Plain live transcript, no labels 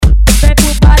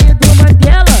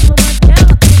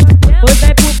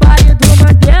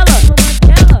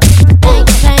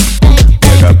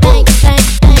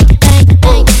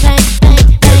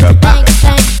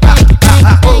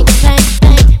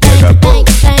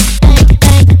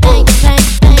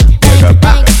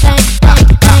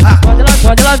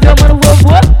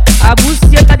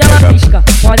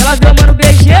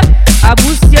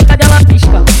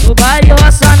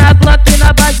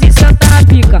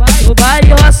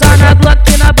roça na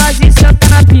bloco na base, senta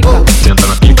na pica. Senta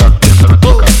na pica, senta na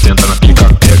pica, senta na pica,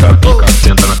 pega a pica,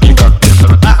 senta na pica, senta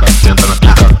na pica, senta na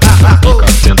pica,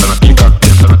 senta na pica,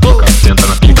 senta na pica, senta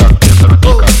na pica, senta na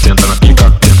pica, senta na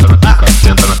pica, senta na pica,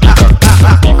 senta na pica, senta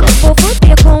na pica. Vou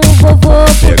foder com o vovô,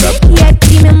 porque ele é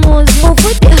criminoso. Vou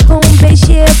foder com o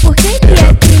BG, porque ele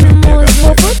é criminoso.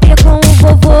 Vou foder com o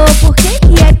vovô, porque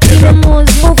ele é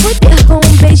criminoso. Vou foder com o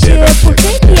BG, porque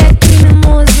ele é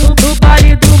criminoso. No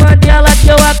baile do Mandela que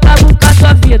eu acabo com a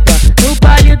tua vida. No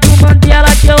baile do Mandela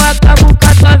que eu acabo com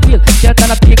a tua vida. Senta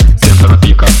na pica, Senta na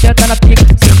pica, senta na pica,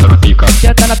 senta na pica,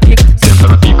 senta na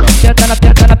pica, senta na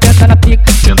pica, senta na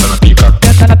pica, senta na pica,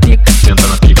 senta na pica, senta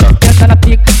na pica, senta na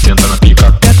pica, senta na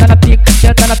pica, senta na pica,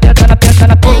 senta na pica, senta na pica, senta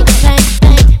na pica.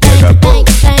 pega a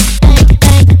pica, pega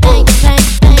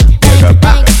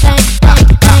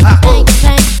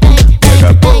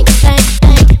a pica,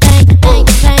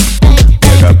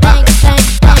 pega a pica.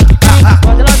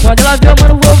 Quando ela vê o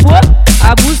mano vovô,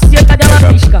 a buceta dela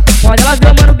pisca. Quando ela vê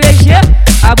o mano BG,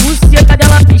 a buceta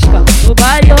dela pisca. No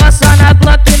baile roça na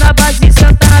bloco na base,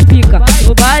 senta na pica.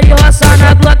 No baile roça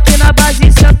na bloco na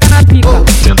base, senta na pica.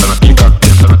 Senta na pica,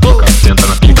 senta na pica, senta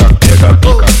na pica, pega a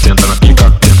pica, senta na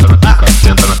pica, senta na pica,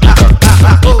 senta na pica,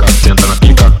 senta na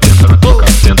pica, senta na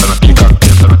pica, senta na pica,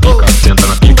 senta na pica, senta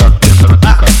na pica, senta na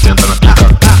pica, senta na pica,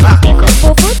 senta na pica.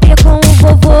 Vou foder com o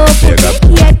vovô, porque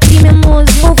ele é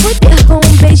criminoso. Vou foder com o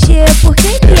BG, porque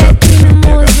ele é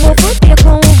criminoso. Vou foder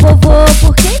com o vovô,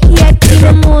 porque ele é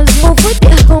criminoso. Vou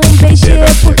foder com o BG,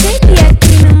 porque ele é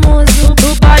criminoso.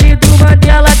 No baile do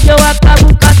Mandela que eu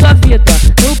acabo com a tua vida.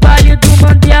 No baile do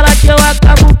Mandela que eu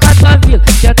acabo com a tua vida.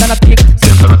 Senta na pica,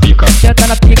 Senta na pica, senta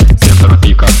na pica,